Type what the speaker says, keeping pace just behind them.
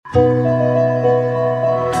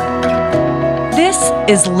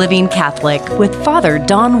is Living Catholic with Father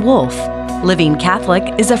Don Wolf. Living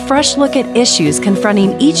Catholic is a fresh look at issues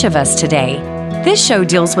confronting each of us today. This show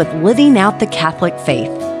deals with living out the Catholic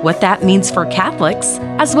faith, what that means for Catholics,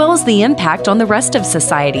 as well as the impact on the rest of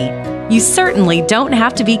society. You certainly don't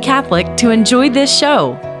have to be Catholic to enjoy this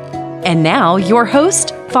show. And now, your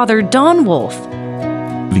host, Father Don Wolf.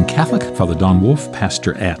 Living Catholic, Father Don Wolf,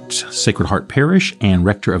 pastor at Sacred Heart Parish and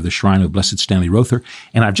rector of the Shrine of Blessed Stanley Rother.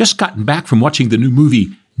 And I've just gotten back from watching the new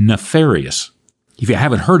movie, Nefarious. If you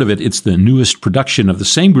haven't heard of it, it's the newest production of the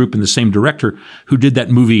same group and the same director who did that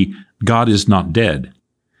movie, God Is Not Dead.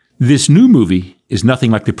 This new movie is nothing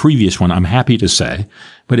like the previous one, I'm happy to say,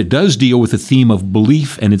 but it does deal with the theme of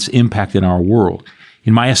belief and its impact in our world.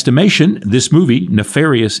 In my estimation, this movie,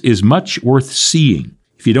 Nefarious, is much worth seeing.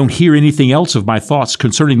 If you don't hear anything else of my thoughts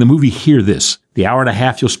concerning the movie, hear this. The hour and a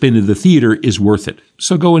half you'll spend in the theater is worth it.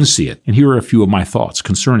 So go and see it. And here are a few of my thoughts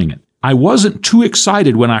concerning it. I wasn't too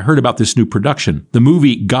excited when I heard about this new production. The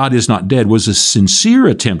movie God Is Not Dead was a sincere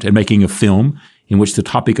attempt at making a film in which the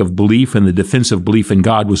topic of belief and the defense of belief in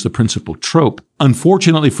God was the principal trope.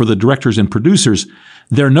 Unfortunately for the directors and producers,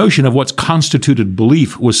 their notion of what's constituted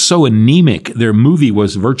belief was so anemic, their movie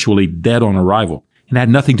was virtually dead on arrival. It had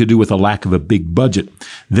nothing to do with a lack of a big budget.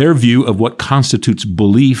 Their view of what constitutes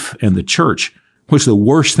belief and the church was the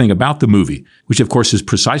worst thing about the movie, which of course is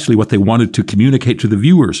precisely what they wanted to communicate to the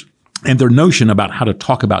viewers. And their notion about how to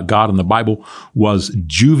talk about God in the Bible was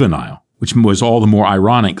juvenile, which was all the more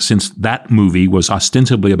ironic since that movie was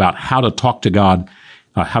ostensibly about how to talk to God,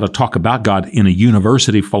 how to talk about God in a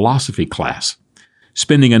university philosophy class.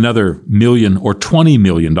 Spending another $1 million or $20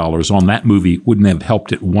 million on that movie wouldn't have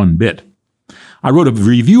helped it one bit. I wrote a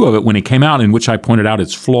review of it when it came out in which I pointed out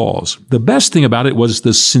its flaws. The best thing about it was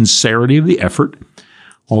the sincerity of the effort,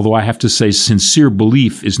 although I have to say sincere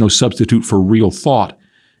belief is no substitute for real thought,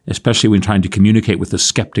 especially when trying to communicate with the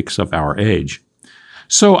skeptics of our age.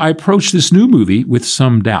 So I approached this new movie with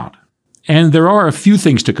some doubt. And there are a few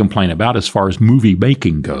things to complain about as far as movie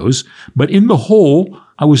making goes, but in the whole,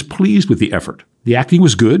 I was pleased with the effort. The acting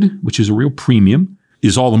was good, which is a real premium,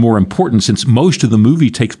 is all the more important since most of the movie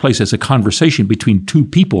takes place as a conversation between two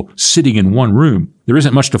people sitting in one room. There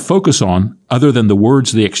isn't much to focus on other than the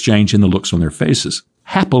words they exchange and the looks on their faces.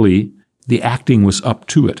 Happily, the acting was up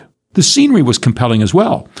to it. The scenery was compelling as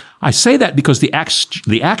well. I say that because the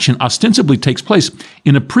action ostensibly takes place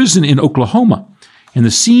in a prison in Oklahoma, and the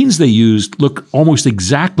scenes they used look almost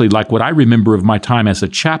exactly like what I remember of my time as a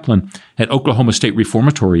chaplain at Oklahoma State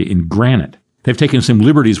Reformatory in Granite. They've taken some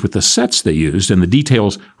liberties with the sets they used, and the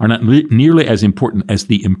details are not nearly as important as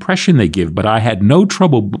the impression they give, but I had no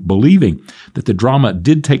trouble believing that the drama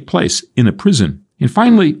did take place in a prison. And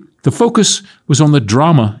finally, the focus was on the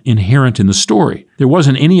drama inherent in the story. There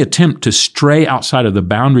wasn't any attempt to stray outside of the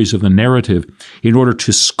boundaries of the narrative in order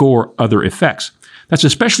to score other effects. That's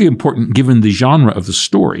especially important given the genre of the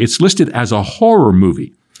story. It's listed as a horror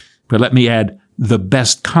movie, but let me add, the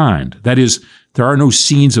best kind. That is, there are no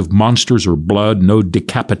scenes of monsters or blood, no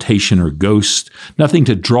decapitation or ghosts, nothing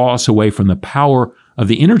to draw us away from the power of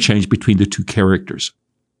the interchange between the two characters.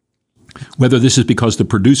 Whether this is because the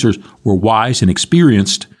producers were wise and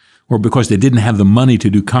experienced, or because they didn't have the money to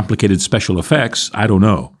do complicated special effects, I don't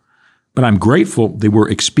know. But I'm grateful they were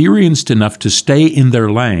experienced enough to stay in their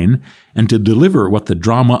lane and to deliver what the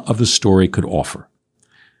drama of the story could offer.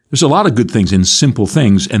 There's a lot of good things in simple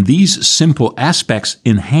things, and these simple aspects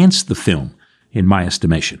enhance the film, in my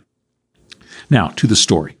estimation. Now, to the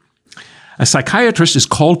story. A psychiatrist is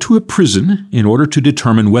called to a prison in order to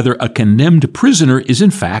determine whether a condemned prisoner is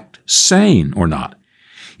in fact sane or not.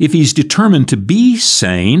 If he's determined to be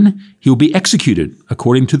sane, he will be executed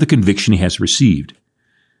according to the conviction he has received.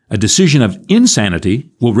 A decision of insanity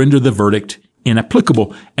will render the verdict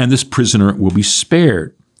inapplicable, and this prisoner will be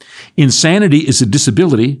spared. Insanity is a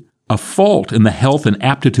disability, a fault in the health and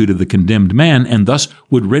aptitude of the condemned man, and thus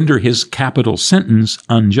would render his capital sentence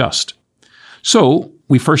unjust. So,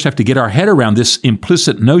 we first have to get our head around this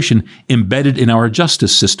implicit notion embedded in our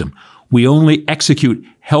justice system. We only execute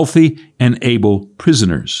healthy and able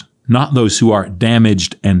prisoners, not those who are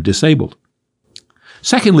damaged and disabled.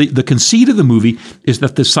 Secondly, the conceit of the movie is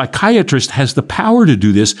that the psychiatrist has the power to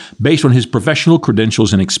do this based on his professional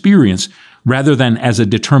credentials and experience, rather than as a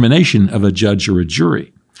determination of a judge or a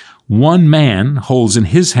jury. One man holds in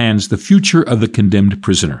his hands the future of the condemned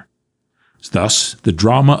prisoner. Thus, the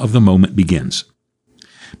drama of the moment begins.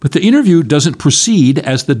 But the interview doesn't proceed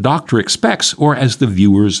as the doctor expects or as the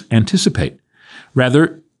viewers anticipate.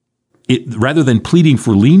 Rather than pleading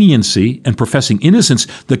for leniency and professing innocence,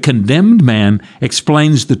 the condemned man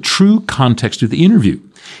explains the true context of the interview.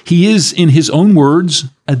 He is, in his own words,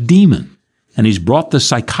 a demon. and he's brought the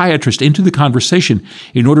psychiatrist into the conversation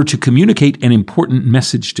in order to communicate an important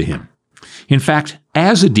message to him. In fact,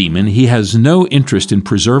 as a demon, he has no interest in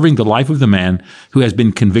preserving the life of the man who has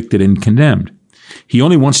been convicted and condemned. He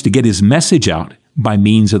only wants to get his message out by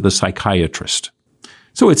means of the psychiatrist.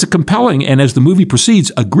 So it's a compelling and, as the movie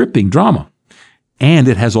proceeds, a gripping drama. And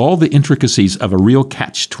it has all the intricacies of a real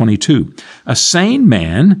catch-22. A sane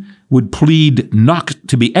man would plead not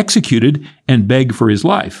to be executed and beg for his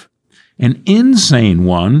life. An insane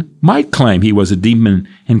one might claim he was a demon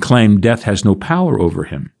and claim death has no power over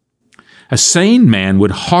him. A sane man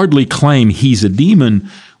would hardly claim he's a demon,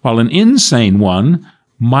 while an insane one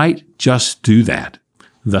might just do that.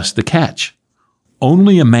 Thus the catch.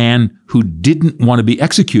 Only a man who didn't want to be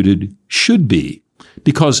executed should be,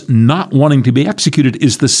 because not wanting to be executed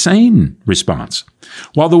is the sane response,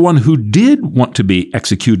 while the one who did want to be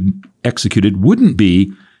executed wouldn't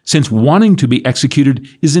be, since wanting to be executed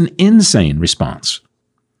is an insane response.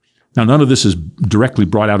 Now, none of this is directly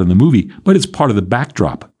brought out in the movie, but it's part of the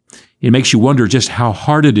backdrop. It makes you wonder just how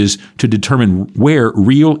hard it is to determine where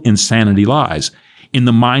real insanity lies, in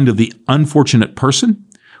the mind of the unfortunate person,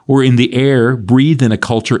 or in the air breathed in a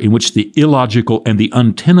culture in which the illogical and the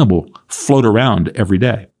untenable float around every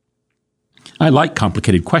day. I like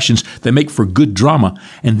complicated questions that make for good drama,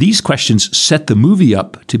 and these questions set the movie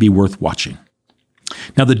up to be worth watching.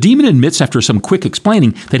 Now, the demon admits, after some quick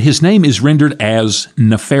explaining, that his name is rendered as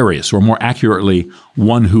Nefarious, or more accurately,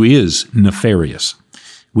 one who is nefarious.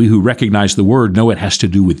 We who recognize the word know it has to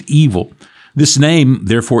do with evil. This name,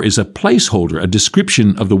 therefore, is a placeholder, a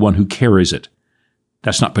description of the one who carries it.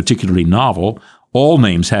 That's not particularly novel. All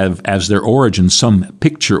names have as their origin some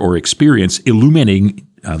picture or experience illuminating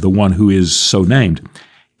the one who is so named.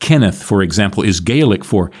 Kenneth, for example, is Gaelic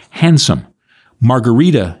for handsome.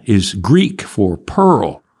 Margarita is Greek for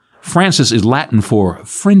pearl. Francis is Latin for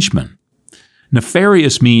Frenchman.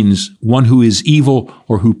 Nefarious means one who is evil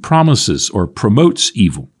or who promises or promotes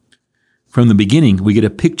evil. From the beginning, we get a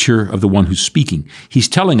picture of the one who's speaking. He's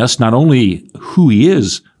telling us not only who he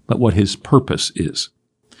is, but what his purpose is.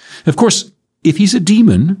 Of course, if he's a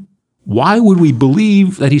demon, why would we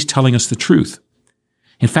believe that he's telling us the truth?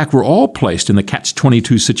 In fact, we're all placed in the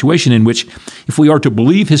catch-22 situation in which, if we are to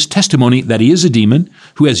believe his testimony that he is a demon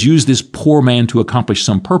who has used this poor man to accomplish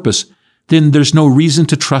some purpose, then there's no reason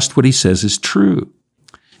to trust what he says is true.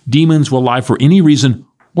 Demons will lie for any reason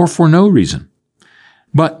or for no reason.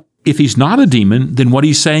 But if he's not a demon, then what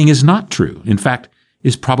he's saying is not true. In fact,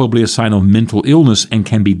 is probably a sign of mental illness and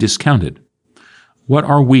can be discounted. What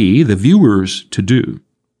are we, the viewers, to do?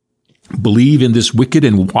 Believe in this wicked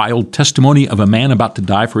and wild testimony of a man about to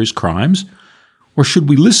die for his crimes? Or should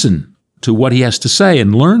we listen to what he has to say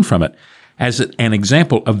and learn from it as an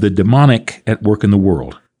example of the demonic at work in the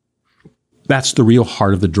world? That's the real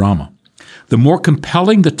heart of the drama. The more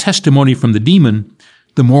compelling the testimony from the demon,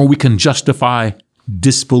 the more we can justify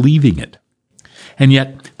disbelieving it. And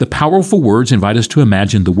yet, the powerful words invite us to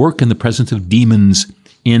imagine the work and the presence of demons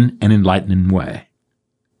in an enlightening way.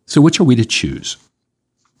 So which are we to choose?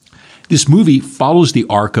 This movie follows the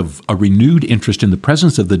arc of a renewed interest in the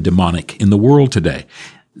presence of the demonic in the world today.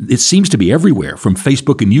 It seems to be everywhere, from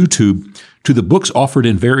Facebook and YouTube to the books offered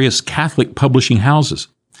in various Catholic publishing houses.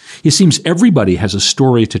 It seems everybody has a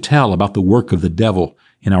story to tell about the work of the devil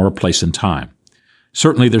in our place and time.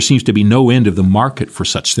 Certainly, there seems to be no end of the market for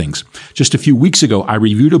such things. Just a few weeks ago, I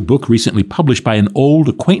reviewed a book recently published by an old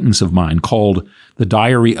acquaintance of mine called The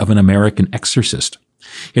Diary of an American Exorcist.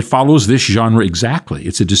 It follows this genre exactly.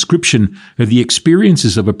 It's a description of the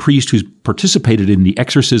experiences of a priest who's participated in the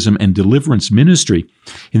exorcism and deliverance ministry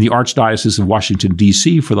in the Archdiocese of Washington,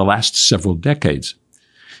 D.C. for the last several decades.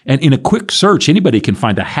 And in a quick search, anybody can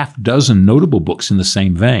find a half dozen notable books in the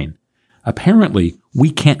same vein. Apparently, we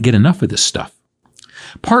can't get enough of this stuff.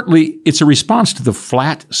 Partly, it's a response to the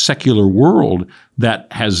flat, secular world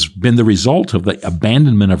that has been the result of the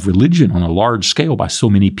abandonment of religion on a large scale by so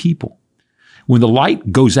many people. When the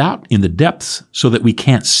light goes out in the depths so that we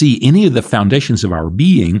can't see any of the foundations of our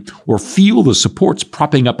being or feel the supports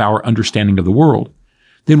propping up our understanding of the world,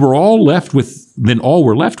 then all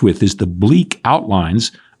we're left with is the bleak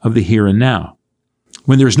outlines of the here and now.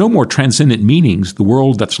 When there's no more transcendent meanings, the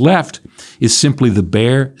world that's left is simply the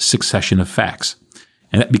bare succession of facts.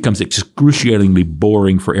 And that becomes excruciatingly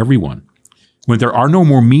boring for everyone. When there are no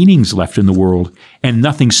more meanings left in the world and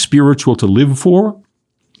nothing spiritual to live for,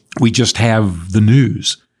 we just have the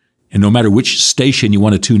news. And no matter which station you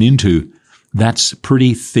want to tune into, that's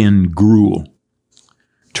pretty thin gruel.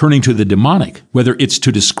 Turning to the demonic, whether it's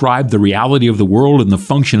to describe the reality of the world and the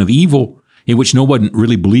function of evil, in which no one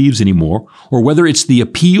really believes anymore, or whether it's the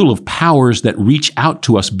appeal of powers that reach out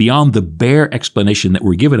to us beyond the bare explanation that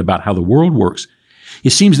we're given about how the world works, it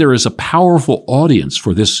seems there is a powerful audience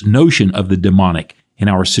for this notion of the demonic in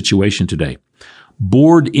our situation today.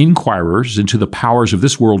 Bored inquirers into the powers of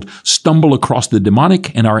this world stumble across the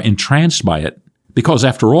demonic and are entranced by it, because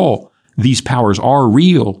after all, these powers are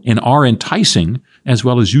real and are enticing as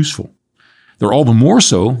well as useful. They're all the more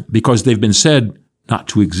so because they've been said not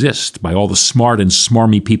to exist by all the smart and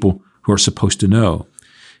smarmy people who are supposed to know.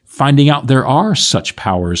 Finding out there are such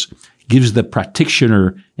powers gives the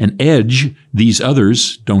practitioner an edge these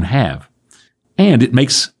others don't have. And it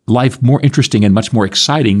makes life more interesting and much more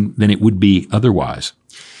exciting than it would be otherwise.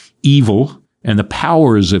 Evil and the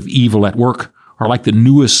powers of evil at work are like the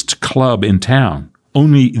newest club in town.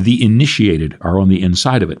 Only the initiated are on the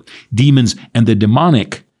inside of it. Demons and the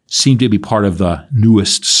demonic seem to be part of the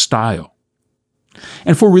newest style.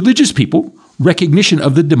 And for religious people, recognition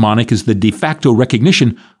of the demonic is the de facto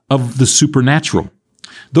recognition of the supernatural.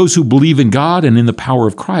 Those who believe in God and in the power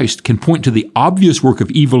of Christ can point to the obvious work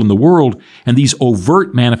of evil in the world and these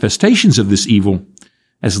overt manifestations of this evil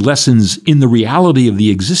as lessons in the reality of the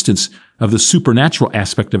existence of the supernatural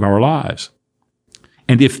aspect of our lives.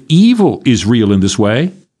 And if evil is real in this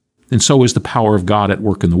way, then so is the power of God at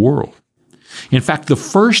work in the world. In fact, the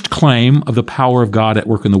first claim of the power of God at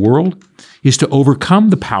work in the world is to overcome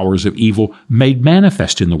the powers of evil made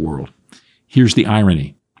manifest in the world. Here's the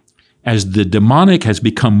irony. As the demonic has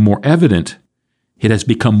become more evident, it has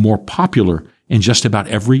become more popular in just about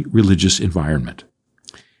every religious environment.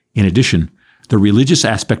 In addition, the religious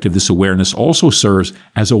aspect of this awareness also serves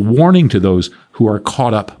as a warning to those who are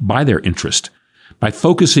caught up by their interest. By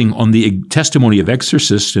focusing on the testimony of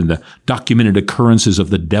exorcists and the documented occurrences of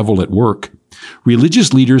the devil at work,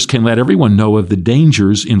 religious leaders can let everyone know of the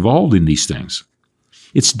dangers involved in these things.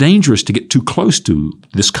 It's dangerous to get too close to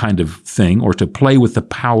this kind of thing or to play with the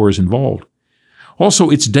powers involved. Also,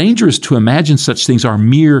 it's dangerous to imagine such things are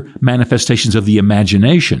mere manifestations of the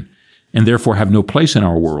imagination and therefore have no place in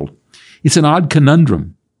our world. It's an odd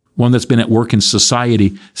conundrum, one that's been at work in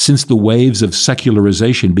society since the waves of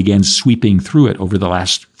secularization began sweeping through it over the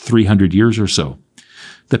last 300 years or so.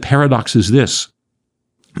 The paradox is this: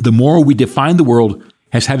 the more we define the world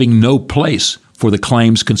as having no place for the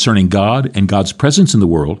claims concerning God and God's presence in the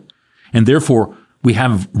world, and therefore we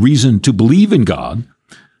have reason to believe in God,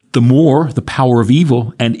 the more the power of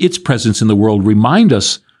evil and its presence in the world remind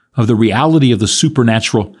us of the reality of the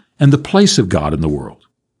supernatural and the place of God in the world.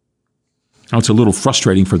 Now, it's a little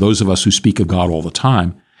frustrating for those of us who speak of God all the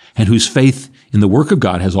time and whose faith in the work of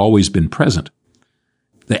God has always been present.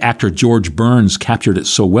 The actor George Burns captured it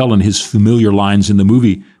so well in his familiar lines in the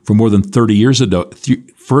movie for more than 30 years ago,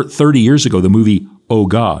 the movie Oh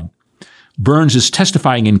God. Burns is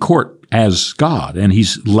testifying in court as God, and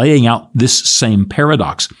he's laying out this same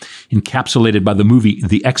paradox encapsulated by the movie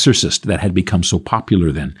The Exorcist that had become so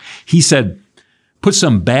popular then. He said, "Put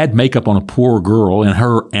some bad makeup on a poor girl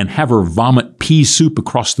and have her vomit pea soup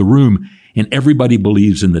across the room, and everybody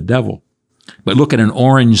believes in the devil. But look at an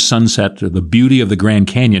orange sunset, or the beauty of the Grand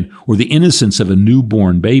Canyon, or the innocence of a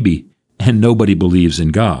newborn baby, and nobody believes in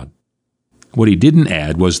God." What he didn't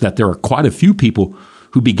add was that there are quite a few people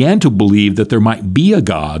who began to believe that there might be a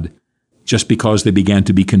God just because they began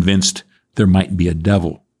to be convinced there might be a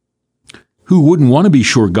devil. Who wouldn't want to be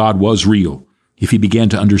sure God was real if he began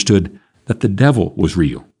to understand that the devil was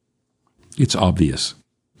real? It's obvious.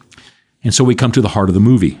 And so we come to the heart of the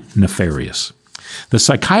movie, Nefarious. The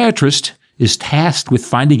psychiatrist is tasked with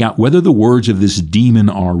finding out whether the words of this demon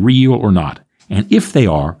are real or not, and if they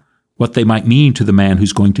are, what they might mean to the man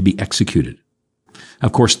who's going to be executed.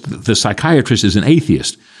 Of course, the psychiatrist is an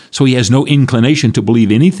atheist, so he has no inclination to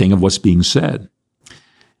believe anything of what's being said.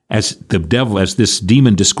 As this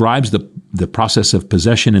demon describes the process of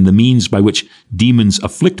possession and the means by which demons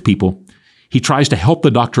afflict people, he tries to help the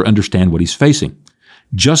doctor understand what he's facing,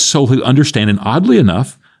 just so he'll understand, and oddly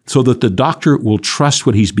enough, so that the doctor will trust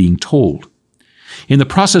what he's being told. In the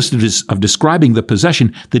process of describing the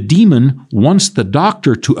possession, the demon wants the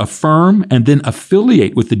doctor to affirm and then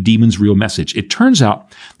affiliate with the demon's real message. It turns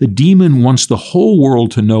out the demon wants the whole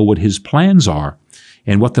world to know what his plans are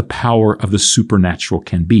and what the power of the supernatural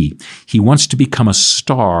can be. He wants to become a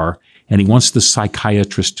star, and he wants the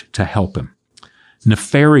psychiatrist to help him.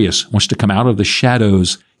 Nefarious wants to come out of the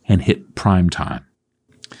shadows and hit prime time.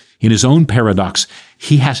 In his own paradox,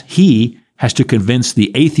 he has to convince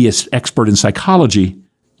the atheist expert in psychology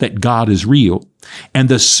that God is real, and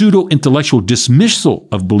the pseudo-intellectual dismissal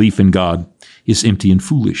of belief in God is empty and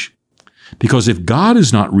foolish. Because if God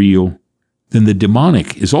is not real, then the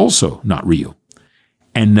demonic is also not real.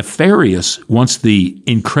 And Nefarious wants the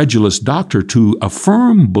incredulous doctor to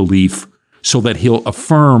affirm belief so that he'll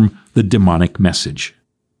affirm the demonic message.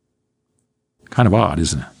 Kind of odd,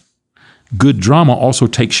 isn't it? Good drama also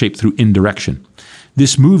takes shape through indirection.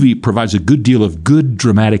 This movie provides a good deal of good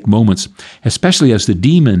dramatic moments, especially as the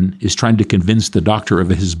demon is trying to convince the doctor of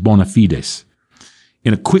his bona fides.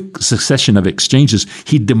 In a quick succession of exchanges,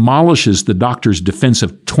 he demolishes the doctor's defense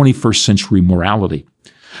of 21st century morality.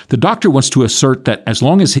 The doctor wants to assert that as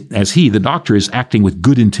long as he, the doctor, is acting with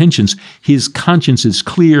good intentions, his conscience is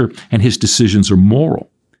clear and his decisions are moral.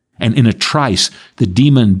 And in a trice, the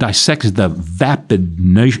demon dissects the vapid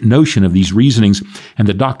notion of these reasonings, and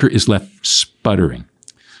the doctor is left sputtering.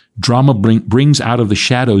 Drama brings out of the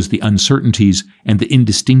shadows the uncertainties and the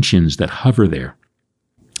indistinctions that hover there.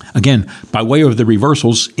 Again, by way of the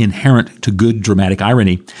reversals inherent to good dramatic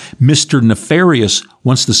irony, Mr. Nefarious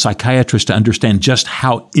wants the psychiatrist to understand just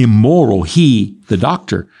how immoral he, the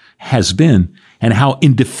doctor, has been, and how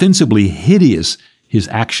indefensibly hideous his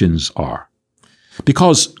actions are.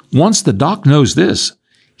 Because once the doc knows this,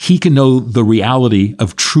 he can know the reality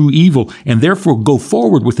of true evil and therefore go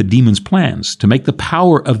forward with the demon's plans to make the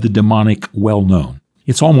power of the demonic well known.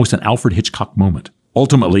 It's almost an Alfred Hitchcock moment.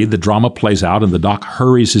 Ultimately, the drama plays out and the doc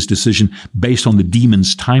hurries his decision based on the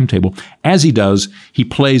demon's timetable. As he does, he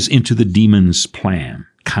plays into the demon's plan,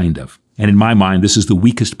 kind of. And in my mind, this is the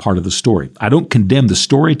weakest part of the story. I don't condemn the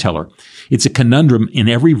storyteller. It's a conundrum in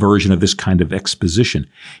every version of this kind of exposition.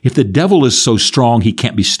 If the devil is so strong he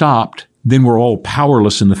can't be stopped, then we're all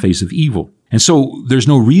powerless in the face of evil. And so there's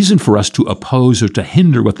no reason for us to oppose or to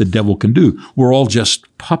hinder what the devil can do. We're all just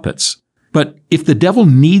puppets. But if the devil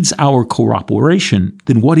needs our cooperation,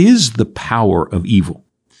 then what is the power of evil?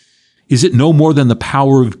 Is it no more than the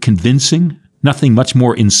power of convincing? Nothing much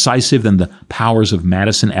more incisive than the powers of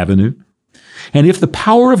Madison Avenue? And if the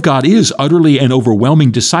power of God is utterly and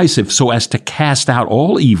overwhelming decisive so as to cast out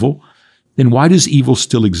all evil, then why does evil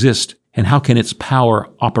still exist? And how can its power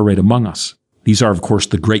operate among us? These are, of course,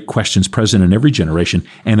 the great questions present in every generation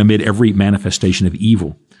and amid every manifestation of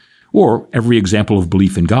evil, or every example of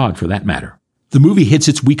belief in God, for that matter. The movie hits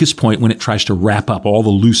its weakest point when it tries to wrap up all the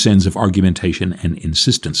loose ends of argumentation and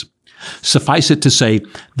insistence. Suffice it to say,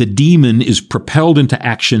 the demon is propelled into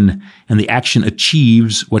action, and the action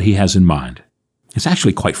achieves what he has in mind. It's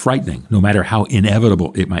actually quite frightening, no matter how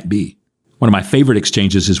inevitable it might be. One of my favorite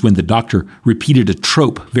exchanges is when the doctor repeated a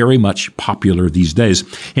trope very much popular these days.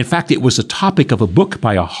 In fact, it was a topic of a book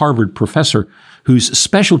by a Harvard professor whose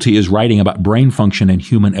specialty is writing about brain function and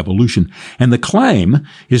human evolution. And the claim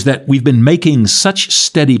is that we've been making such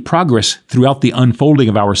steady progress throughout the unfolding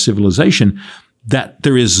of our civilization that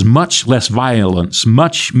there is much less violence,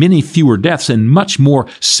 many fewer deaths, and much more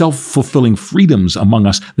self-fulfilling freedoms among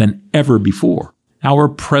us than ever before. Our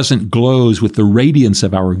present glows with the radiance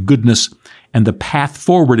of our goodness, and the path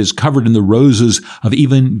forward is covered in the roses of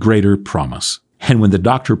even greater promise. And when the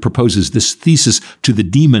doctor proposes this thesis to the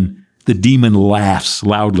demon laughs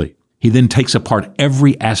loudly. He then takes apart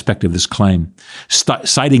every aspect of this claim,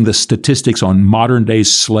 citing the statistics on modern-day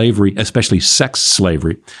slavery, especially sex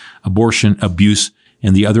slavery, abortion, abuse,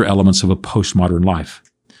 and the other elements of a postmodern life.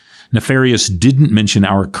 Nefarious didn't mention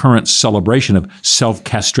our current celebration of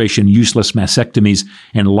self-castration, useless mastectomies,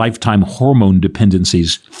 and lifetime hormone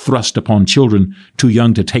dependencies thrust upon children too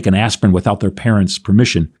young to take an aspirin without their parents'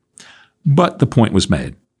 permission. But the point was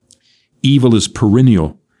made. Evil is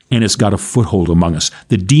perennial, and it's got a foothold among us.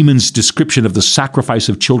 The demon's description of the sacrifice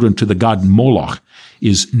of children to the god Moloch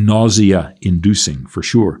is nausea-inducing, for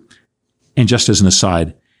sure. And just as an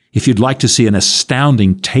aside, if you'd like to see an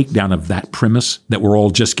astounding takedown of that premise, that we're all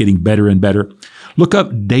just getting better and better, look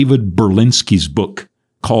up David Berlinski's book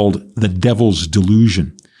called The Devil's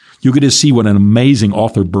Delusion. You'll get to see what an amazing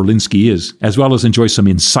author Berlinski is, as well as enjoy some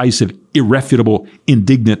incisive, irrefutable,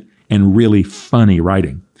 indignant, and really funny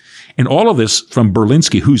writing. And all of this from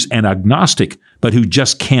Berlinski, who's an agnostic, but who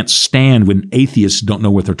just can't stand when atheists don't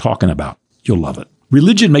know what they're talking about. You'll love it.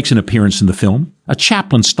 Religion makes an appearance in the film. A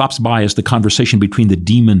chaplain stops by as the conversation between the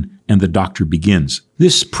demon and the doctor begins.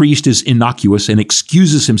 This priest is innocuous and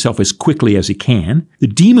excuses himself as quickly as he can. The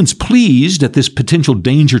demon's pleased at this potential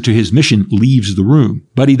danger to his mission, leaves the room,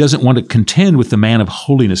 but he doesn't want to contend with the man of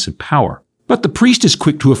holiness and power. But the priest is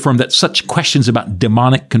quick to affirm that such questions about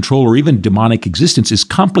demonic control or even demonic existence is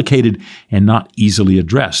complicated and not easily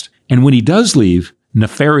addressed. And when he does leave,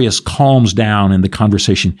 Nefarious calms down and the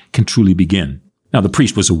conversation can truly begin. Now, the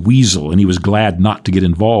priest was a weasel, and he was glad not to get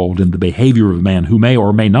involved in the behavior of a man who may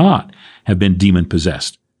or may not have been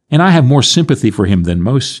demon-possessed. And I have more sympathy for him than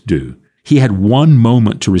most do. He had one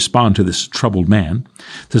moment to respond to this troubled man.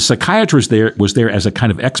 The psychiatrist was there as a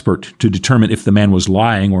kind of expert to determine if the man was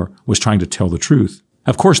lying or was trying to tell the truth.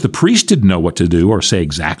 Of course, the priest didn't know what to do or say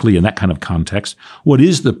exactly in that kind of context. What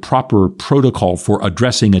is the proper protocol for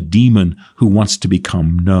addressing a demon who wants to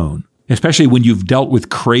become known? Especially when you've dealt with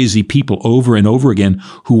crazy people over and over again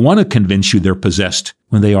who want to convince you they're possessed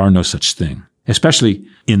when they are no such thing. Especially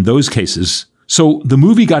in those cases. So the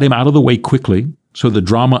movie got him out of the way quickly, so the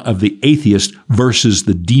drama of the atheist versus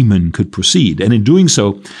the demon could proceed. And in doing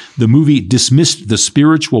so, the movie dismissed the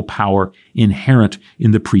spiritual power inherent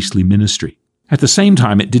in the priestly ministry. At the same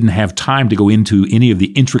time, it didn't have time to go into any of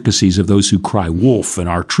the intricacies of those who cry wolf and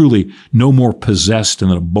are truly no more possessed than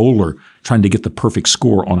a bowler trying to get the perfect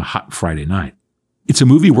score on a hot Friday night. It's a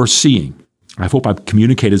movie worth seeing. I hope I've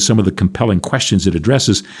communicated some of the compelling questions it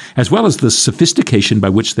addresses, as well as the sophistication by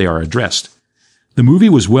which they are addressed. The movie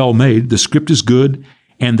was well made, the script is good,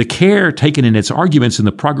 and the care taken in its arguments and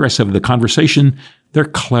the progress of the conversation, they're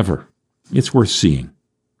clever. It's worth seeing.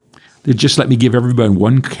 Just let me give everybody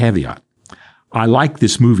one caveat. I like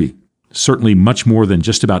this movie, certainly much more than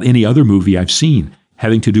just about any other movie I've seen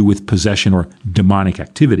having to do with possession or demonic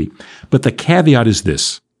activity. But the caveat is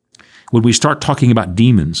this. When we start talking about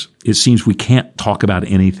demons, it seems we can't talk about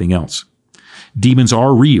anything else. Demons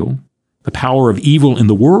are real. The power of evil in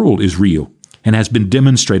the world is real and has been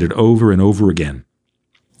demonstrated over and over again.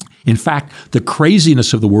 In fact, the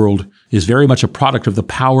craziness of the world is very much a product of the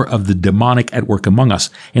power of the demonic at work among us.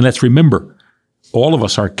 And let's remember, all of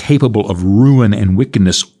us are capable of ruin and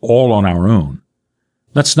wickedness all on our own.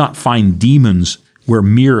 Let's not find demons where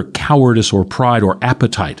mere cowardice or pride or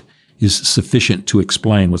appetite is sufficient to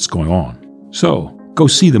explain what's going on. So, go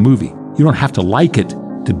see the movie. You don't have to like it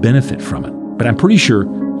to benefit from it, but I'm pretty sure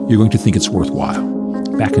you're going to think it's worthwhile.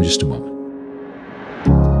 Back in just a moment.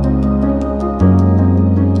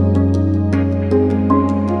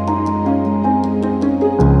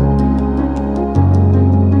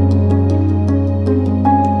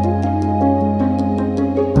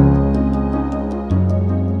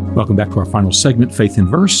 Welcome back to our final segment, Faith in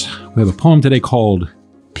Verse. We have a poem today called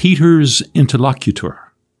Peter's Interlocutor.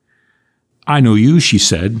 I know you, she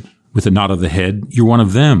said, with a nod of the head. You're one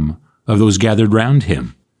of them, of those gathered round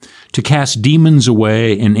him, to cast demons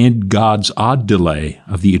away and end God's odd delay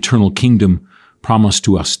of the eternal kingdom promised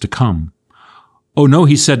to us to come. Oh no,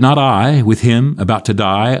 he said, not I, with him about to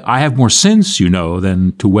die. I have more sense, you know,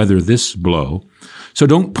 than to weather this blow. So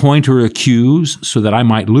don't point or accuse so that I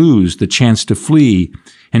might lose the chance to flee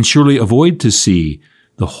and surely avoid to see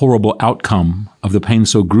the horrible outcome of the pain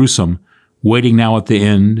so gruesome, waiting now at the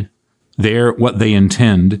end, there what they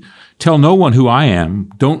intend. Tell no one who I am.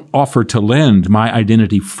 Don't offer to lend my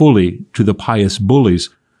identity fully to the pious bullies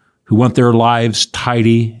who want their lives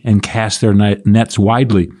tidy and cast their nets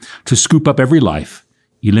widely to scoop up every life,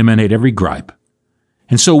 eliminate every gripe.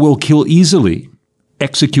 And so we'll kill easily,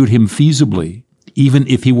 execute him feasibly, even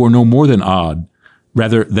if he were no more than odd,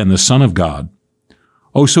 rather than the Son of God.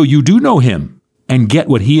 Oh, so you do know him and get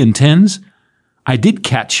what he intends? I did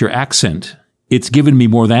catch your accent. It's given me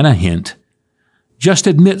more than a hint. Just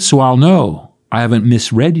admit so I'll know I haven't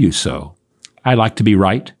misread you so. I like to be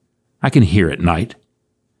right. I can hear at night.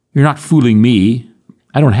 You're not fooling me.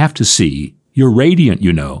 I don't have to see. You're radiant,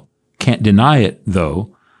 you know. Can't deny it,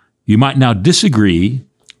 though. You might now disagree.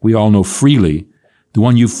 We all know freely. The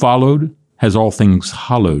one you followed has all things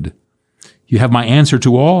hollowed. You have my answer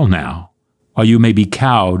to all now. While you may be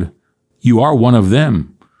cowed, you are one of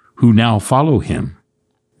them who now follow him.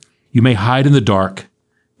 You may hide in the dark,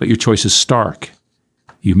 but your choice is stark.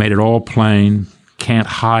 You've made it all plain, can't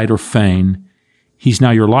hide or feign. He's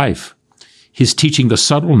now your life. His teaching the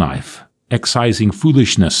subtle knife, excising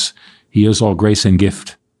foolishness. He is all grace and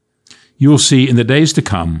gift. You'll see in the days to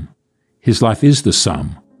come, his life is the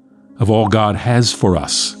sum of all God has for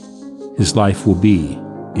us. His life will be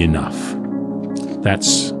enough.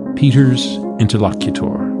 That's Peter's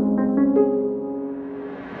Interlocutor.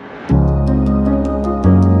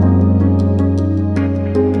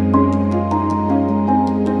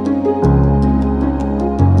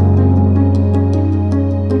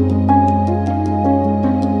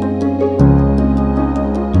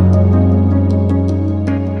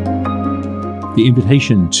 The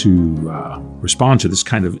invitation to respond to this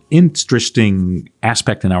kind of interesting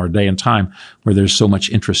aspect in our day and time where there's so much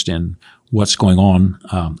interest in what's going on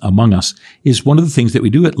among us is one of the things that we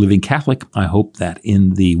do at Living Catholic. I hope that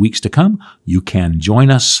in the weeks to come, you can join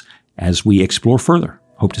us as we explore further.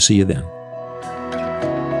 Hope to see you then.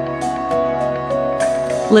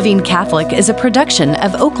 Living Catholic is a production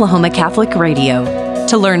of Oklahoma Catholic Radio.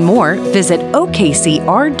 To learn more, visit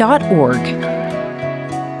okcr.org.